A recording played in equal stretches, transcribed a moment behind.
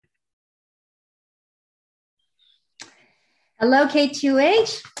Hello,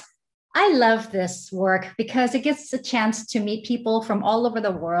 K2H. I love this work because it gets a chance to meet people from all over the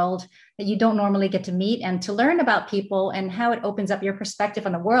world that you don't normally get to meet and to learn about people and how it opens up your perspective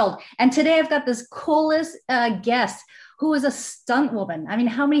on the world. And today I've got this coolest guest who is a stunt woman. I mean,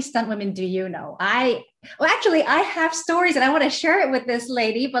 how many stunt women do you know? I have stories and I want to share it with this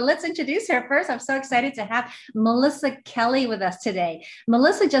lady, but let's introduce her first. I'm so excited to have Melissa Kelly with us today.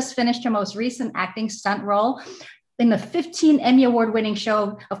 Melissa just finished her most recent acting stunt role in the 15 Emmy Award winning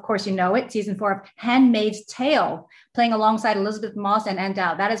show, of course, you know it, season 4 of Handmaid's Tale, playing alongside Elizabeth Moss and Ann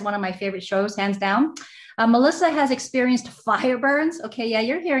Dowd. That is one of my favorite shows, hands down. Melissa has experienced fire burns. Okay, yeah,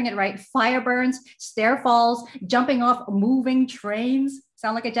 you're hearing it right. Fire burns, stair falls, jumping off moving trains.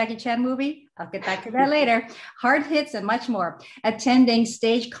 Sound like a Jackie Chan movie? I'll get back to that later. Hard hits and much more. Attending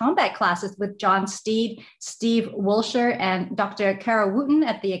stage combat classes with John Steed, Steve Wilshire, and Dr. Kara Wooten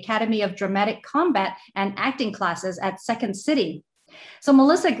at the Academy of Dramatic Combat and Acting classes at Second City. So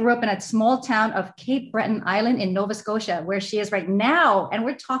Melissa grew up in a small town of Cape Breton Island in Nova Scotia, where she is right now. And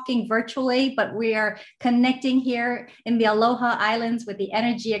we're talking virtually, but we are connecting here in the Aloha Islands with the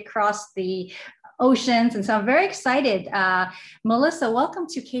energy across the oceans. And so I'm very excited. Melissa, welcome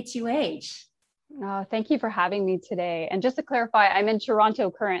to K2H. Thank you for having me today. And just to clarify, I'm in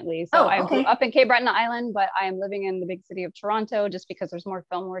Toronto currently. So I okay. grew up in Cape Breton Island, but I am living in the big city of Toronto just because there's more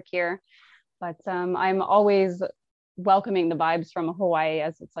film work here. But I'm always welcoming the vibes from Hawaii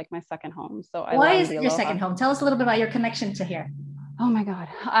as it's like my second home. So Why is it your second home? Tell us a little bit about your connection to here. Oh my God.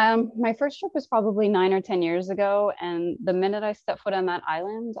 My first trip was probably 9 or 10 years ago. And the minute I stepped foot on that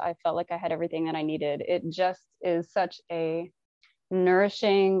island, I felt like I had everything that I needed. It just is such a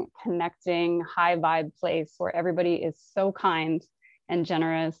nourishing, connecting, high vibe place where everybody is so kind and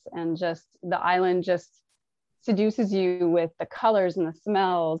generous, and just the island just seduces you with the colors and the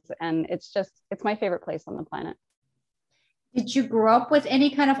smells. And it's my favorite place on the planet. Did you grow up with any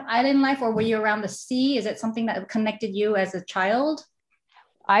kind of island life, or were you around the sea? Is it something that connected you as a child?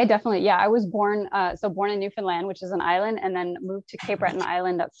 I definitely, yeah, I was born in Newfoundland, which is an island, and then moved to Cape Breton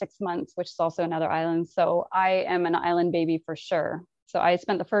Island at 6 months, which is also another island. So I am an island baby for sure. So I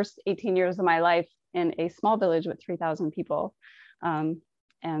spent the first 18 years of my life in a small village with 3,000 people.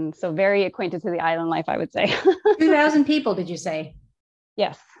 And so very acquainted to the island life, I would say. 2,000 people, did you say?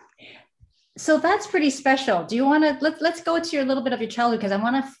 Yes. So that's pretty special. Do you want to let's go to a little bit of your childhood, because I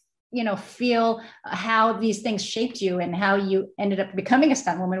want to feel how these things shaped you and how you ended up becoming a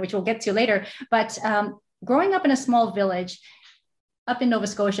stunt woman, which we'll get to later. But growing up in a small village up in Nova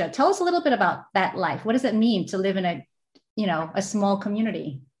Scotia, tell us a little bit about that life. What does it mean to live in a small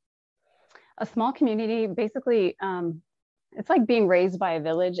community? A small community, basically, it's like being raised by a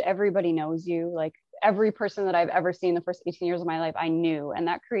village. Everybody knows you. Like every person that I've ever seen the first 18 years of my life, I knew. And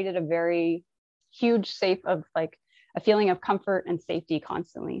that created a very huge safe of like a feeling of comfort and safety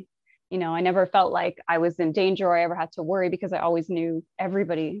constantly. I never felt like I was in danger or I ever had to worry, because I always knew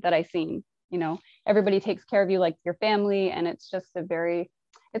everybody that I seen. Everybody takes care of you like your family. And it's just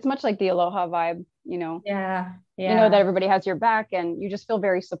it's much like the Aloha vibe, Yeah. You know that everybody has your back and you just feel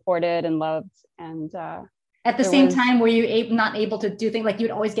very supported and loved. And at the same time, were you not able to do things like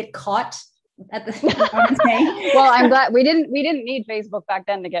you'd always get caught at the Well, I'm glad we didn't need Facebook back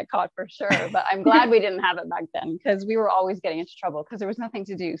then to get caught, for sure, but I'm glad we didn't have it back then, because we were always getting into trouble because there was nothing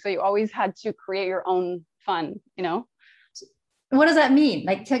to do. So you always had to create your own fun. What does that mean?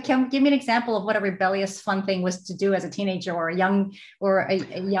 Like, give me an example of what a rebellious fun thing was to do as a teenager or a young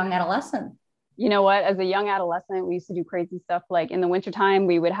adolescent. You know what? As a young adolescent, we used to do crazy stuff. Like in the wintertime,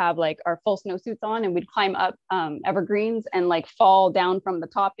 we would have like our full snowsuits on and we'd climb up evergreens and like fall down from the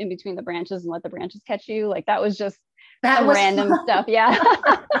top in between the branches and let the branches catch you. Like that was just random fun stuff. Yeah.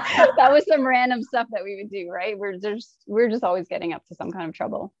 That was some random stuff that we would do, right? We're just always getting up to some kind of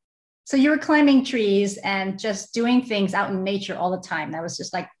trouble. So you were climbing trees and just doing things out in nature all the time. That was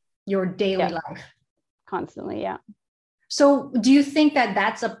just like your daily life. Constantly. Yeah. So do you think that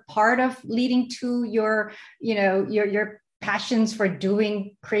that's a part of leading to your passions for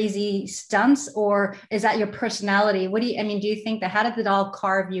doing crazy stunts, or is that your personality? Do you think how did it all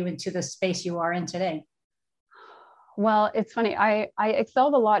carve you into the space you are in today? Well, it's funny. I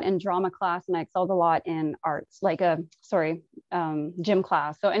excelled a lot in drama class and I excelled a lot in arts, like gym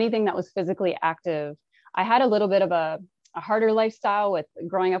class. So anything that was physically active. I had a little bit of a harder lifestyle with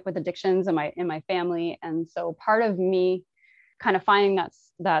growing up with addictions in my family. And so part of me kind of finding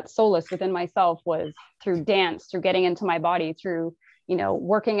that solace within myself was through dance, through getting into my body, through,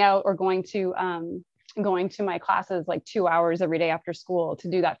 working out or going to my classes like 2 hours every day after school to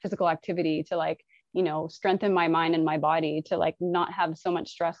do that physical activity to strengthen my mind and my body to not have so much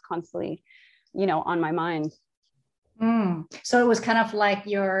stress constantly, on my mind. So it was kind of like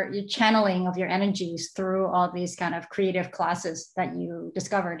your channeling of your energies through all these kind of creative classes that you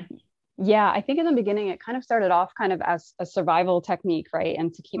discovered. Yeah, I think in the beginning it kind of started off kind of as a survival technique, right?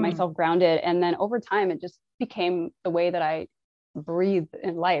 And to keep Mm. myself grounded. And then over time it just became the way that I breathe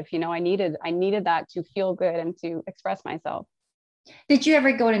in life. You know, I needed that to feel good and to express myself. Did you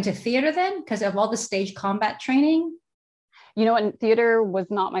ever go into theater then because of all the stage combat training? You know, and theater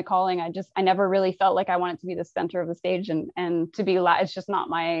was not my calling. I never really felt like I wanted to be the center of the stage and to be it's just not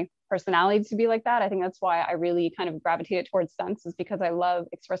my personality to be like that. I think that's why I really kind of gravitated towards stunts, is because I love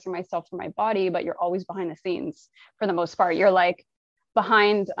expressing myself through my body, but you're always behind the scenes for the most part. You're like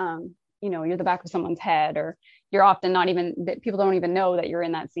behind, you know, you're the back of someone's head, or you're often not even, that people don't even know that you're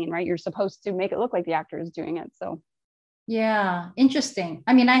in that scene, right? You're supposed to make it look like the actor is doing it. So Yeah, interesting.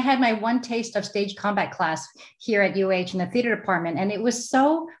 I mean, I had my one taste of stage combat class here at UH in the theater department, and it was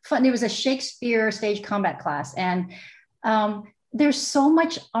so fun. It was a Shakespeare stage combat class, and there's so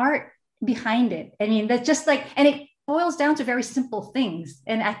much art behind it. I mean, that's just like, and it boils down to very simple things.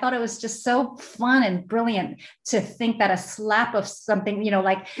 And I thought it was just so fun and brilliant to think that a slap of something,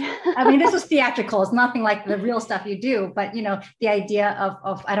 like, I mean, this was theatrical. It's nothing like the real stuff you do, but the idea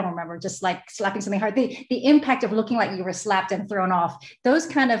of I don't remember, just like slapping something hard, the impact of looking like you were slapped and thrown off, those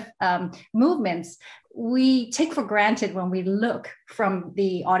kind of movements we take for granted when we look from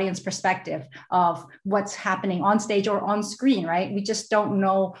the audience perspective of what's happening on stage or on screen, right? We just don't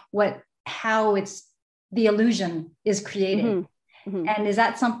know how it's the illusion is created. mm-hmm. Mm-hmm. And is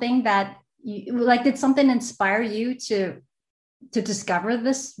that something that you like, did something inspire you to discover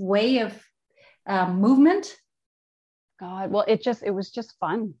this way of movement? God, well, it was just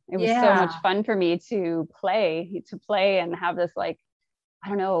fun. It was so Yeah. much fun for me to play and have this, like, I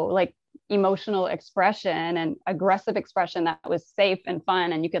don't know, like emotional expression and aggressive expression that was safe and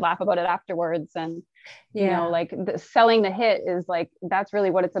fun, and you could laugh about it afterwards. And like selling the hit is like, that's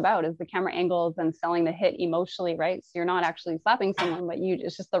really what it's about, is the camera angles and selling the hit emotionally, right? So you're not actually slapping someone, but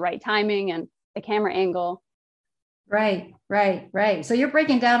it's just the right timing and the camera angle. Right. So you're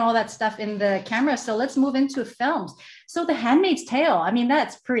breaking down all that stuff in the camera. So let's move into films. So The Handmaid's Tale, I mean,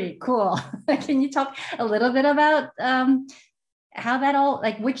 that's pretty cool. Can you talk a little bit about how that all,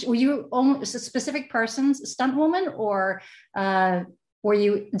 like, which were you only a specific person's stunt woman, or were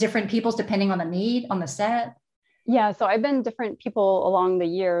you different people's depending on the need on the set? Yeah, so I've been different people along the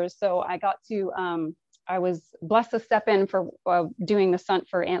years. So I was blessed to step in for doing the stunt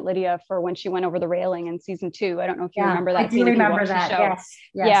for Aunt Lydia for when she went over the railing in season 2. I don't know if you remember that I do scene if you remember watched the that. show. Yes.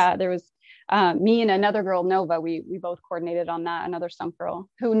 Yeah, there was me and another girl, Nova. We both coordinated on that. Another stunt girl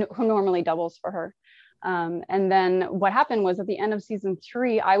who normally doubles for her. And then what happened was, at the end of season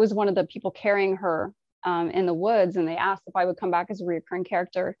 3, I was one of the people carrying her in the woods, and they asked if I would come back as a recurring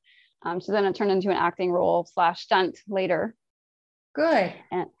character. So then it turned into an acting role / stunt later. Good.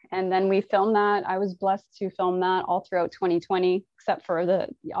 And then we filmed that. I was blessed to film that all throughout 2020, except for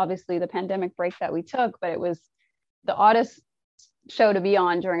obviously the pandemic break that we took, but it was the oddest show to be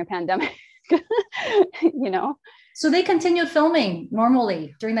on during a pandemic. So they continued filming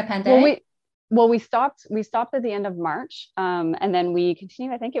normally during the pandemic? We stopped at the end of March. And then we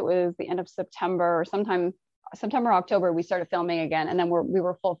continued, I think it was the end of September, or sometime September, October, we started filming again. And then we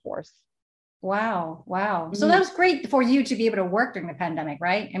were full force. Wow. Mm-hmm. So that was great for you to be able to work during the pandemic,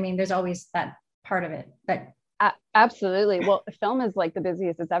 right? I mean, there's always that part of it, but absolutely. Well, film is like the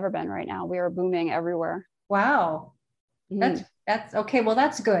busiest it's ever been right now. We are booming everywhere. Wow. Mm-hmm. That's okay. Well,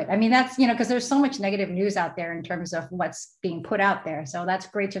 that's good. I mean, that's, because there's so much negative news out there in terms of what's being put out there. So that's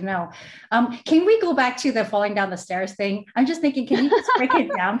great to know. Can we go back to the falling down the stairs thing? I'm just thinking, can you just break it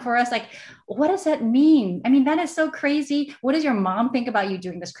down for us? Like, what does that mean? I mean, that is so crazy. What does your mom think about you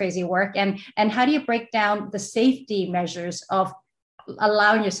doing this crazy work? And how do you break down the safety measures of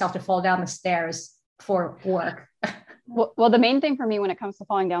allowing yourself to fall down the stairs for work? Well, the main thing for me when it comes to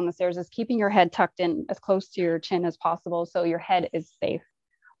falling down the stairs is keeping your head tucked in as close to your chin as possible, so your head is safe.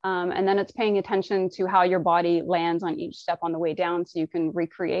 And then it's paying attention to how your body lands on each step on the way down, so you can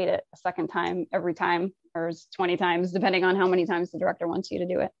recreate it a second time every time, or 20 times, depending on how many times the director wants you to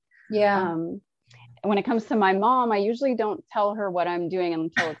do it. Yeah. When it comes to my mom, I usually don't tell her what I'm doing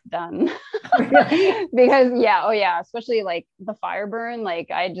until it's done. Really? Because especially like the fire burn. Like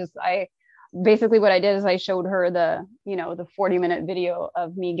basically what I did is I showed her the 40-minute video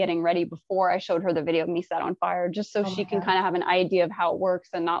of me getting ready before I showed her the video of me set on fire, just so she can kind of have an idea of how it works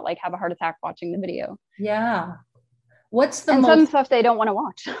and not like have a heart attack watching the video. Yeah. Some stuff they don't want to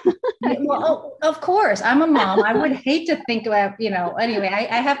watch. Well, of course, I'm a mom. I would hate to think about, anyway,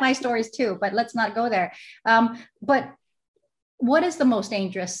 I have my stories too, but let's not go there. But what is the most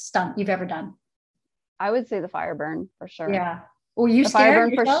dangerous stunt you've ever done? I would say the fire burn for sure. Yeah. Were you The fire scared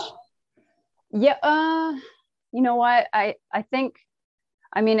burn for yourself? yeah. You know what? I think,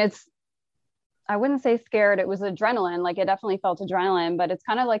 I mean, I wouldn't say scared. It was adrenaline. Like it definitely felt adrenaline, but it's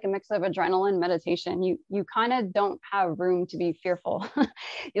kind of like a mix of adrenaline meditation. You kind of don't have room to be fearful.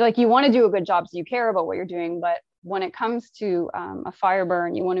 Like you want to do a good job, so you care about what you're doing. But when it comes to a fire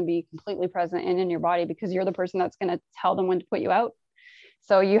burn, you want to be completely present in your body, because you're the person that's going to tell them when to put you out.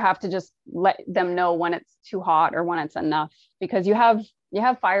 So you have to just let them know when it's too hot or when it's enough, because you have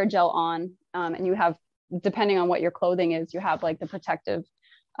fire gel on, and you have, depending on what your clothing is, you have like the protective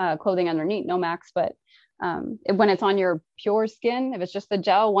clothing underneath, Nomax. But when it's on your pure skin, if it's just the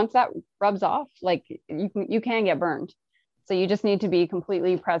gel, once that rubs off, like you can get burned. So you just need to be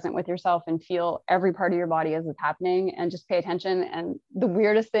completely present with yourself and feel every part of your body as it's happening, and just pay attention. And the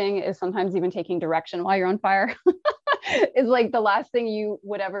weirdest thing is sometimes even taking direction while you're on fire is like the last thing you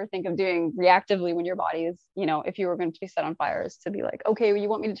would ever think of doing reactively when your body is, if you were going to be set on fire, is to be like, okay, well, you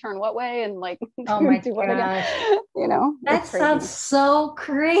want me to turn what way? And like, Oh my do what gosh. again? That It's crazy. sounds so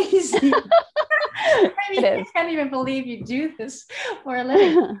crazy. I It mean, I is. can't even believe you do this for a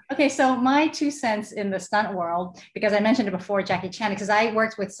living. Okay, so my 2 cents in the stunt world, because I mentioned it before, Jackie Chan, because I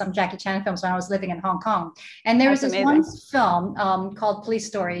worked with some Jackie Chan films when I was living in Hong Kong. And there was That's this one amazing. film called Police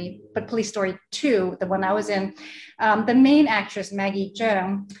Story, but Police Story 2, the one I was in. The main actress, Maggie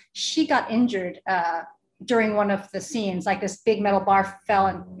Cheung, she got injured during one of the scenes. Like this big metal bar fell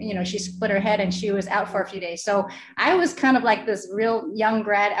and she split her head and she was out for a few days. So I was kind of like this real young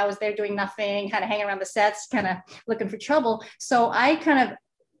grad. I was there doing nothing, kind of hanging around the sets, kind of looking for trouble. So I kind of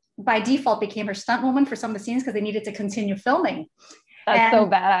by default became her stunt woman for some of the scenes because they needed to continue filming. That's so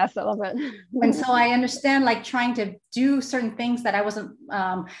And badass. I love it. and so I understand like trying to do certain things that I wasn't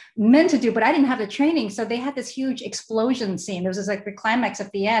meant to do, but I didn't have the training. So they had this huge explosion scene. There was this, like the climax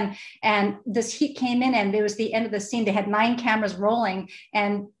at the end, and this heat came in, and it was the end of the scene. They had 9 cameras rolling,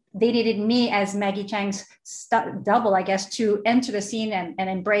 and they needed me as Maggie Chang's double, I guess, to enter the scene and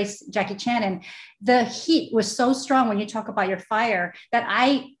embrace Jackie Chan. And the heat was so strong when you talk about your fire that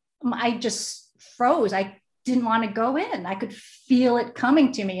I just froze. I didn't want to go in. I could feel it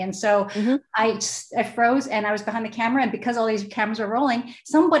coming to me. And so Mm-hmm. I froze and I was behind the camera. And because all these cameras were rolling,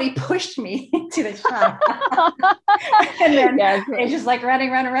 somebody pushed me into the shot. And then it's just like running.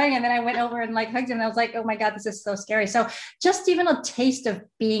 And then I went over and like hugged him. And I was like, oh my God, this is so scary. So just even a taste of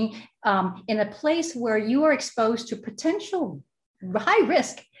being in a place where you are exposed to potential high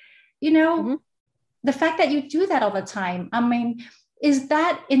risk, Mm-hmm. the fact that you do that all the time. I mean, is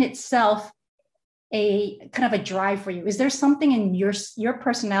that in itself a kind of a drive for you? Is there something in your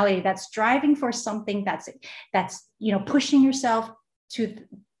personality that's driving for something that's pushing yourself to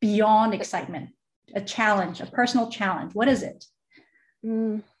beyond excitement, a challenge, a personal challenge? What is it?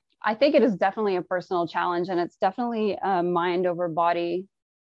 I think it is definitely a personal challenge, and it's definitely a mind over body,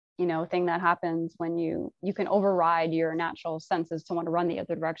 thing that happens when you can override your natural senses to want to run the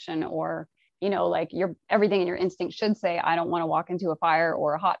other direction, or like everything in your instinct should say, I don't want to walk into a fire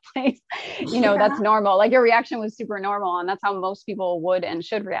or a hot place. Yeah. That's normal. Like your reaction was super normal, and that's how most people would and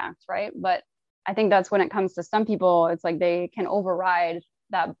should react, right? But I think that's when it comes to some people, it's like they can override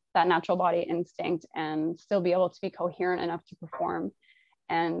that natural body instinct and still be able to be coherent enough to perform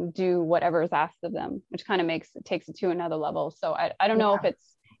and do whatever is asked of them, which kind of takes it to another level. So I don't know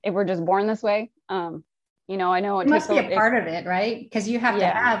if we're just born this way. I know it must be a part of it, right? Because you have to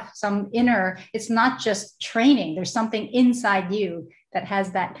have some inner, it's not just training. There's something inside you that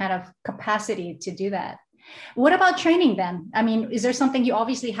has that kind of capacity to do that. What about training then? I mean, is there something you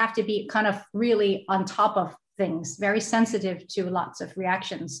obviously have to be kind of really on top of things, very sensitive to lots of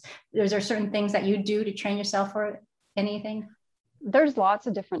reactions? Is there certain things that you do to train yourself for anything? There's lots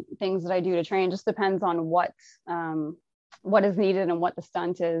of different things that I do to train. It just depends on what is needed and what the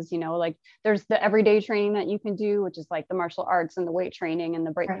stunt is. Like there's the everyday training that you can do, which is like the martial arts and the weight training and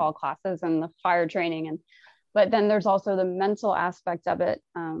the break fall classes and the fire training. But then there's also the mental aspect of it,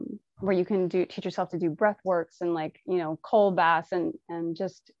 where you can teach yourself to do breath works and like, cold baths and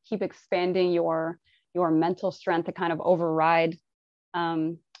just keep expanding your mental strength to kind of override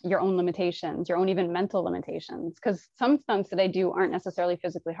your own limitations, your own even mental limitations. Because some stunts that I do aren't necessarily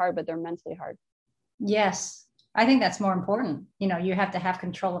physically hard, but they're mentally hard. Yes. I think that's more important. You have to have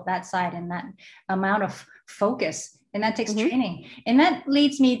control of that side and that amount of focus, and that takes training. And that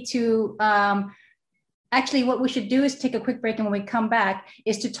leads me to actually what we should do is take a quick break. And when we come back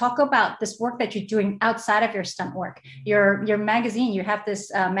is to talk about this work that you're doing outside of your stunt work, your magazine. You have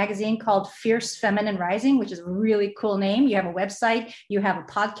this magazine called Fierce Feminine Rising, which is a really cool name. You have a website, you have a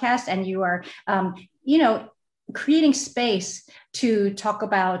podcast, and you are, creating space to talk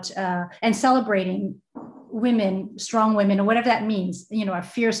about and celebrating women, strong women, or whatever that means, a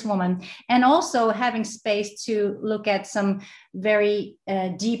fierce woman, and also having space to look at some very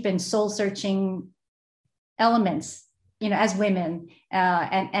deep and soul searching elements, as women,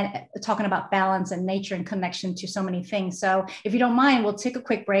 and talking about balance and nature and connection to so many things. So if you don't mind, we'll take a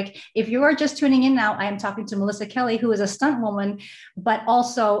quick break. If you are just tuning in now, I am talking to Melissa Kelly, who is a stunt woman, but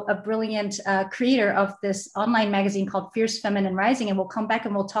also a brilliant creator of this online magazine called Fierce Feminine Rising. And we'll come back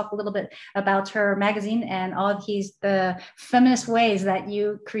and we'll talk a little bit about her magazine and all of the feminist ways that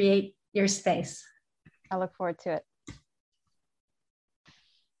you create your space. I look forward to it.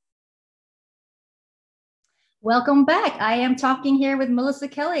 Welcome back. I am talking here with Melissa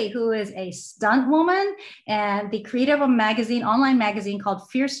Kelly, who is a stunt woman and the creator of a magazine, online magazine called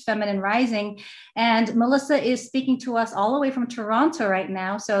Fierce Feminine Rising. And Melissa is speaking to us all the way from Toronto right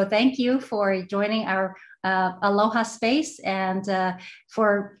now. So thank you for joining our Aloha space and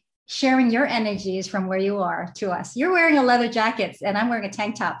for sharing your energies from where you are to us. You're wearing a leather jacket and I'm wearing a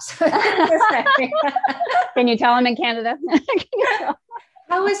tank top. Can you tell I'm in Canada?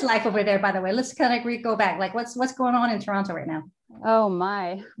 How is life over there, by the way? Let's kind of go back. Like what's going on in Toronto right now? Oh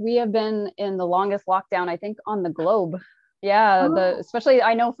my, we have been in the longest lockdown, I think, on the globe. Yeah, especially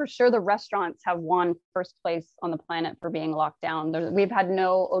I know for sure the restaurants have won first place on the planet for being locked down. We've had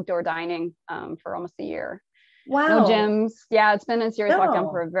no outdoor dining for almost a year. Wow. No gyms. Yeah, it's been a serious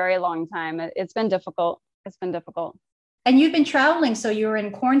lockdown for a very long time. It's been difficult. It's been difficult. And you've been traveling, so you were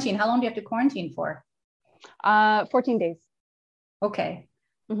in quarantine. How long do you have to quarantine for? 14 days. Okay.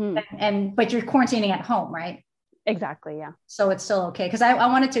 Mm-hmm. But you're quarantining at home, right? Exactly. Yeah. So it's still okay. Because I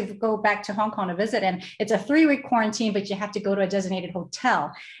wanted to go back to Hong Kong to visit, and it's a 3-week quarantine, but you have to go to a designated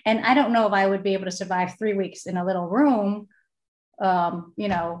hotel. And I don't know if I would be able to survive 3 weeks in a little room,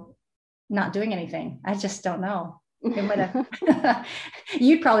 not doing anything. I just don't know.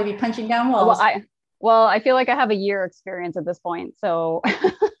 You'd probably be punching down walls. Well, I feel like I have a year experience at this point. So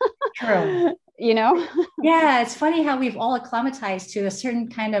true. Yeah, it's funny how we've all acclimatized to a certain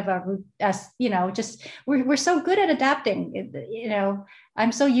kind of just we're so good at adapting.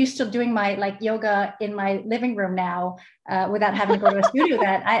 I'm so used to doing my yoga in my living room now without having to go to a studio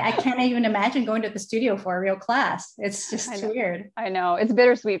that I can't even imagine going to the studio for a real class. It's just weird. I know it's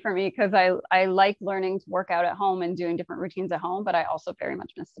bittersweet for me because I like learning to work out at home and doing different routines at home, but I also very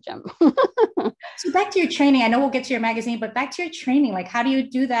much miss the gym. So back to your training, I know we'll get to your magazine, but back to your training, how do you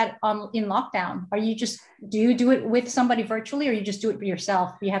do that in lockdown? Do you do it with somebody virtually or you just do it for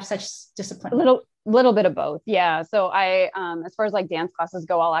yourself? You have such discipline. Little bit of both. Yeah. So I, as far as dance classes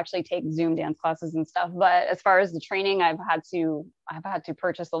go, I'll actually take Zoom dance classes and stuff. But as far as the training, I've had to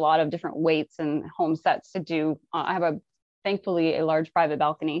purchase a lot of different weights and home sets to do. I have thankfully a large private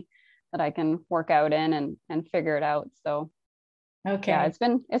balcony that I can work out in and figure it out. So okay. Yeah, it's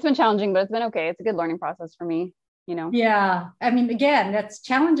been challenging, but it's been okay. It's a good learning process for me, Yeah. I mean, again,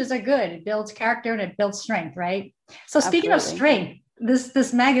 challenges are good. It builds character and it builds strength, right? So speaking of strength,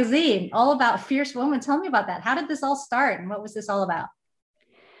 this magazine, all about Fierce Woman. Tell me about that. How did this all start and what was this all about?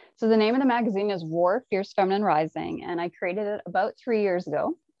 So the name of the magazine is Roar Fierce Feminine Rising, and I created it about 3 years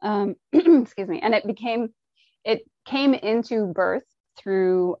ago. Excuse me. And it came into birth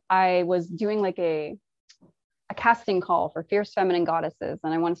through, I was doing a casting call for fierce feminine goddesses.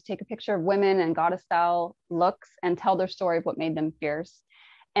 And I wanted to take a picture of women and goddess style looks and tell their story of what made them fierce.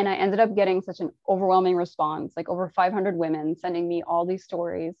 And I ended up getting such an overwhelming response, over 500 women sending me all these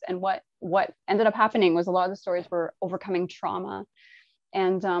stories. And what ended up happening was a lot of the stories were overcoming trauma.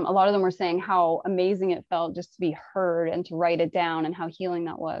 And a lot of them were saying how amazing it felt just to be heard and to write it down and how healing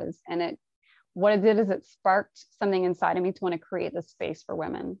that was. And what it did is it sparked something inside of me to want to create this space for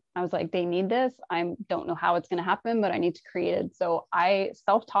women. I was like, they need this. I don't know how it's going to happen, but I need to create it. So I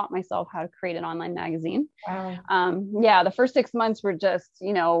self-taught myself how to create an online magazine. Wow. The first 6 months were just,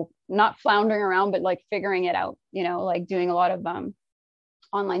 not floundering around, but figuring it out, doing a lot of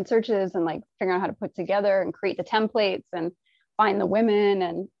online searches and figuring out how to put together and create the templates and find the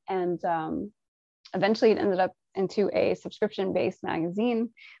women. And eventually it ended up into a subscription-based magazine,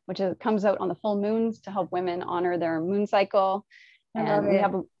 which comes out on the full moons to help women honor their moon cycle. And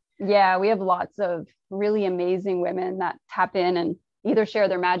we have lots of really amazing women that tap in and either share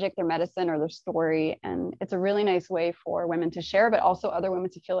their magic, their medicine, or their story. And it's a really nice way for women to share, but also other women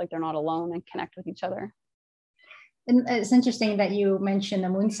to feel like they're not alone and connect with each other. And it's interesting that you mentioned the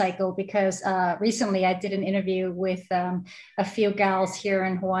moon cycle because recently I did an interview with a few gals here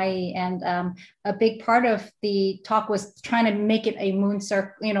in Hawaii, and a big part of the talk was trying to make it a moon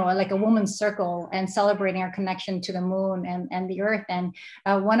circle, a woman's circle, and celebrating our connection to the moon and the earth. And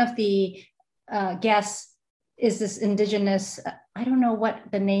one of the guests is this indigenous I don't know what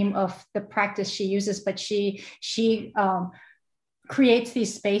the name of the practice she uses, but she creates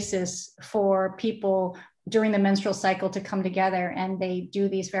these spaces for people during the menstrual cycle to come together, and they do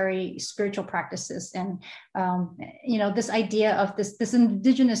these very spiritual practices. And this idea of this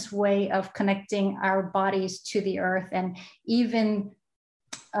indigenous way of connecting our bodies to the earth, and even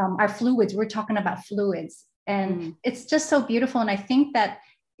our fluids. We're talking about fluids, and it's just so beautiful. And I think that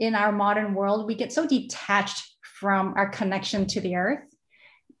in our modern world, we get so detached from our connection to the earth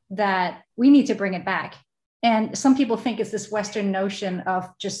that we need to bring it back. And some people think it's this Western notion of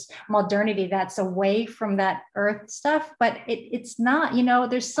just modernity that's away from that earth stuff, but it's not.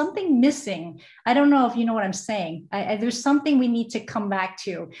 There's something missing. I don't know if you know what I'm saying. There's something we need to come back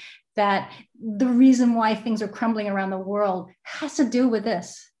to, that the reason why things are crumbling around the world has to do with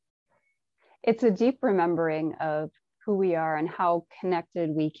this. It's a deep remembering of who we are and how connected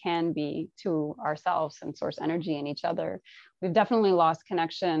we can be to ourselves and source energy in each other. We've definitely lost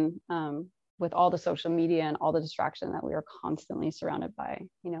connection with all the social media and all the distraction that we are constantly surrounded by.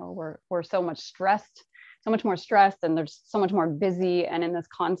 We're so much stressed, so much more stressed, and there's so much more busy and in this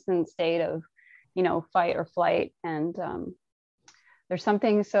constant state of, fight or flight. And there's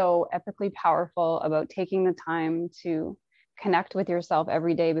something so epically powerful about taking the time to connect with yourself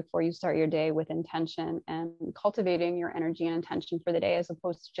every day before you start your day with intention, and cultivating your energy and intention for the day, as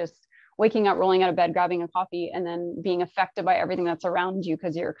opposed to just waking up, rolling out of bed, grabbing a coffee, and then being affected by everything that's around you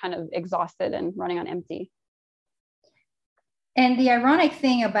because you're kind of exhausted and running on empty. And the ironic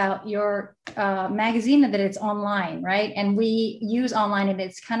thing about your magazine is that it's online, right? And we use online, and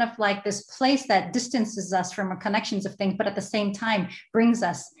it's kind of like this place that distances us from our connections of things, but at the same time brings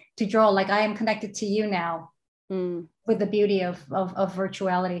us to draw. Like, I am connected to you now with the beauty of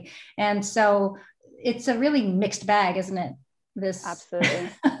virtuality. And so it's a really mixed bag, isn't it? This absolutely.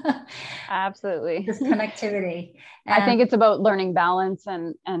 Absolutely. This connectivity. And I think it's about learning balance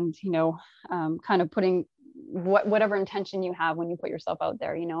and kind of putting whatever intention you have when you put yourself out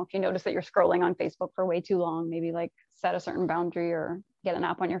there. If you notice that you're scrolling on Facebook for way too long, maybe like set a certain boundary or get an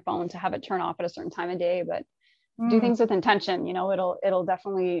app on your phone to have it turn off at a certain time of day, but do things with intention. It'll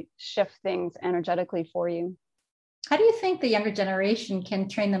definitely shift things energetically for you. How do you think the younger generation can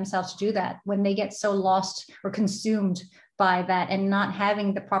train themselves to do that when they get so lost or consumed by that and not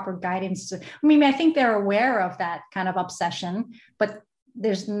having the proper guidance? I think they're aware of that kind of obsession, but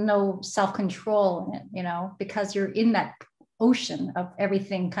there's no self-control in it, because you're in that ocean of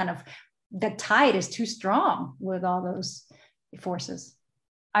everything. Kind of the tide is too strong with all those forces.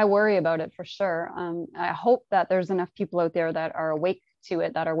 I worry about it for sure. I hope that there's enough people out there that are awake to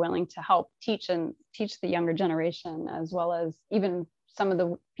it, that are willing to help teach the younger generation, as well as even some of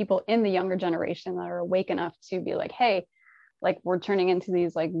the people in the younger generation that are awake enough to be like, hey, like, we're turning into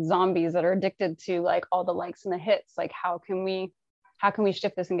these like zombies that are addicted to like all the likes and the hits. Like, how can we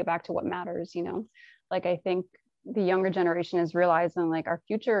shift this and get back to what matters? Like, I think the younger generation is realizing like our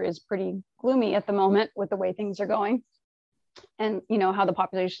future is pretty gloomy at the moment with the way things are going, and how the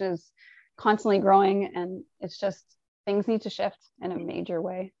population is constantly growing, and it's just, things need to shift in a major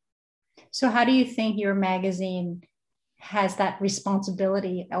way. So how do you think your magazine has that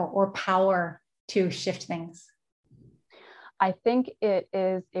responsibility or power to shift things? I think it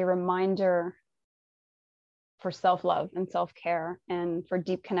is a reminder for self-love and self-care, and for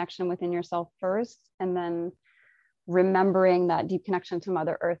deep connection within yourself first, and then remembering that deep connection to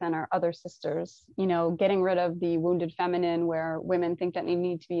Mother Earth and our other sisters, getting rid of the wounded feminine where women think that they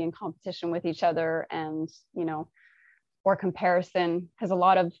need to be in competition with each other, and, or comparison. Because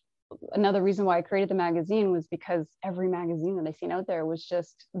another reason why I created the magazine was because every magazine that I seen out there was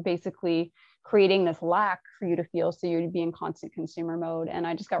just basically creating this lack for you to feel, so you'd be in constant consumer mode. And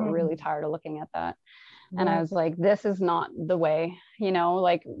I just got really tired of looking at that. And I was like, this is not the way,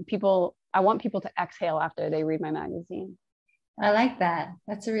 like, I want people to exhale after they read my magazine. I like that.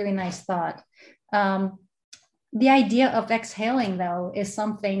 That's a really nice thought. The idea of exhaling, though, is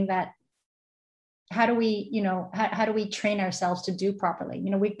something that, how do we train ourselves to do properly?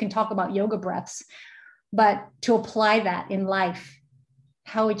 We can talk about yoga breaths, but to apply that in life,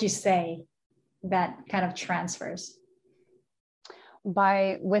 how would you say that kind of transfers?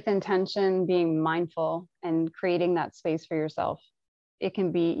 With intention, being mindful and creating that space for yourself. It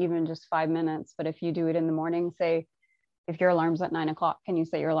can be even just 5 minutes, but if you do it in the morning, say, if your alarm's at 9 o'clock, can you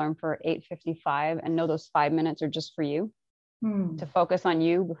set your alarm for 8:55 and know those 5 minutes are just for you? To focus on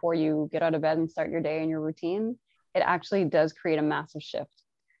you before you get out of bed and start your day and your routine. It actually does create a massive shift,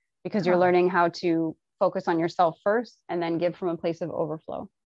 because you're learning how to focus on yourself first and then give from a place of overflow.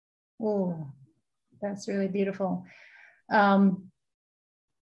 Oh, that's really beautiful.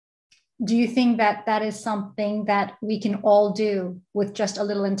 Do you think that that is something that we can all do with just a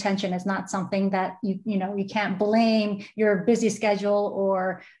little intention? It's not something that you can't blame your busy schedule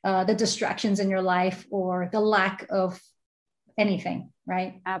or the distractions in your life or the lack of anything,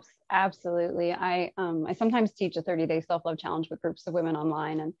 right? Absolutely. I sometimes teach a 30-day self-love challenge with groups of women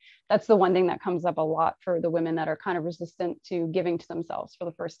online. And that's the one thing that comes up a lot for the women that are kind of resistant to giving to themselves for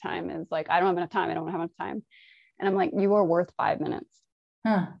the first time is like, I don't have enough time. I don't have enough time. And I'm like, you are worth 5 minutes.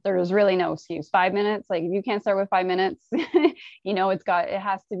 Huh. There's really no excuse. 5 minutes, like if you can't start with 5 minutes, it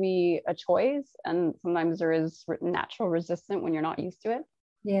has to be a choice. And sometimes there is natural resistance when you're not used to it.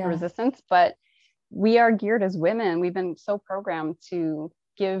 Yeah. Resistance, but we are geared as women. We've been so programmed to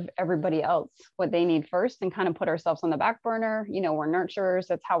give everybody else what they need first and kind of put ourselves on the back burner. We're nurturers.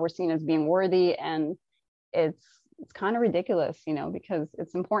 That's how we're seen as being worthy. And it's kind of ridiculous, because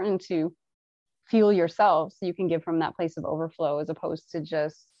it's important to fuel yourself so you can give from that place of overflow as opposed to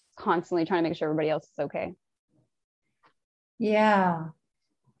just constantly trying to make sure everybody else is okay. Yeah.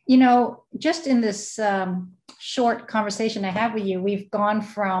 Just in this short conversation I have with you, we've gone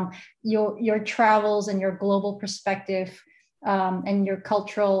from your travels and your global perspective and your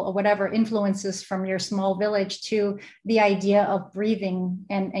cultural or whatever influences from your small village to the idea of breathing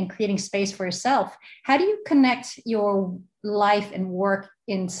and creating space for yourself. How do you connect your life and work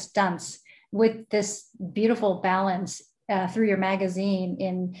in stunts with this beautiful balance through your magazine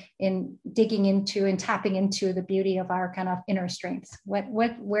in digging into and tapping into the beauty of our kind of inner strengths?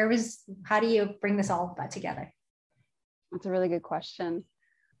 How do you bring this all together? That's a really good question.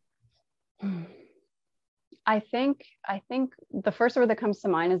 I think the first word that comes to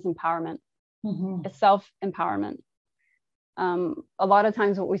mind is empowerment. Mm-hmm. It's self-empowerment. A lot of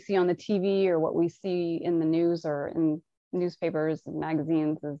times what we see on the TV or what we see in the news or in newspapers and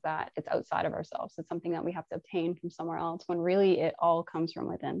magazines is that it's outside of ourselves. It's something that we have to obtain from somewhere else, when really it all comes from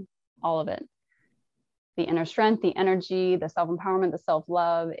within, all of it. The inner strength, the energy, the self-empowerment, the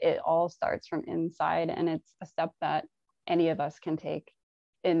self-love, it all starts from inside. And it's a step that any of us can take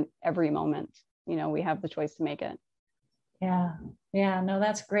in every moment. We have the choice to make it. Yeah. No,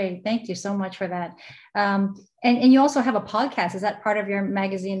 that's great. Thank you so much for that. And you also have a podcast. Is that part of your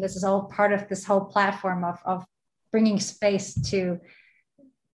magazine? This is all part of this whole platform of bringing space to.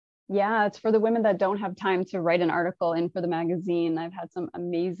 Yeah, it's for the women that don't have time to write an article in for the magazine. I've had some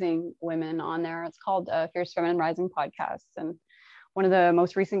amazing women on there. It's called Fierce Feminine Rising Podcast. And one of the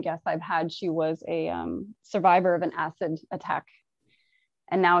most recent guests I've had, she was a survivor of an acid attack.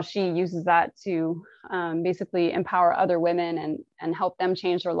 And now she uses that to basically empower other women and help them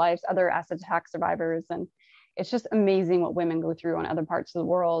change their lives, other acid attack survivors. And it's just amazing what women go through in other parts of the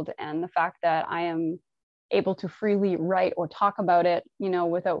world. And the fact that I am able to freely write or talk about it,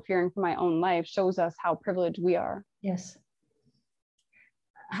 without fearing for my own life, shows us how privileged we are. Yes.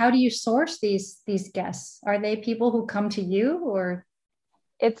 How do you source these guests? Are they people who come to you, or?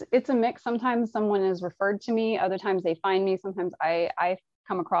 It's a mix. Sometimes someone is referred to me. Other times they find me. Sometimes I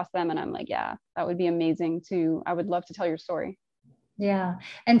come across them and I'm like, yeah, that would be amazing I would love to tell your story. Yeah.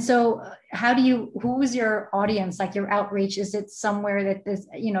 And so who is your audience, like your outreach? Is it somewhere that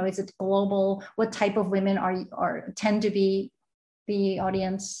is it global? What type of women tend to be the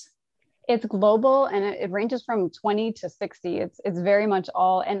audience? It's global and it ranges from 20 to 60. It's very much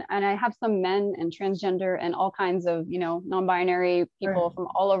all. And I have some men and transgender and all kinds of, non-binary people from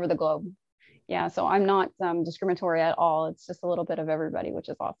all over the globe. Yeah. So I'm not discriminatory at all. It's just a little bit of everybody, which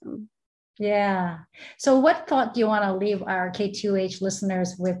is awesome. Yeah. So what thought do you want to leave our K2H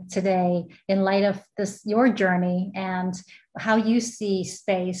listeners with today in light of your journey and how you see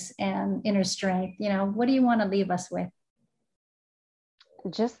space and inner strength? What do you want to leave us with?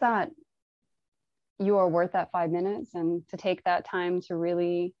 Just that you are worth that 5 minutes, and to take that time to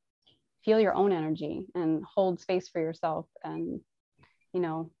really feel your own energy and hold space for yourself and,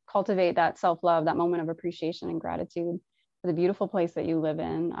 cultivate that self-love, that moment of appreciation and gratitude for the beautiful place that you live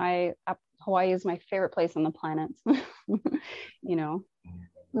in. Hawaii is my favorite place on the planet.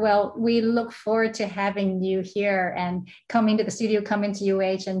 Well, we look forward to having you here and coming to the studio, coming to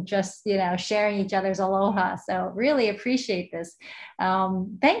UH and just, sharing each other's aloha. So really appreciate this.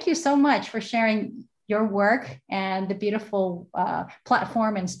 Thank you so much for sharing your work and the beautiful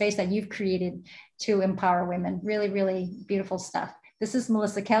platform and space that you've created to empower women. Really, really beautiful stuff. This is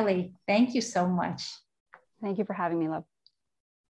Melissa Kelly. Thank you so much. Thank you for having me, love.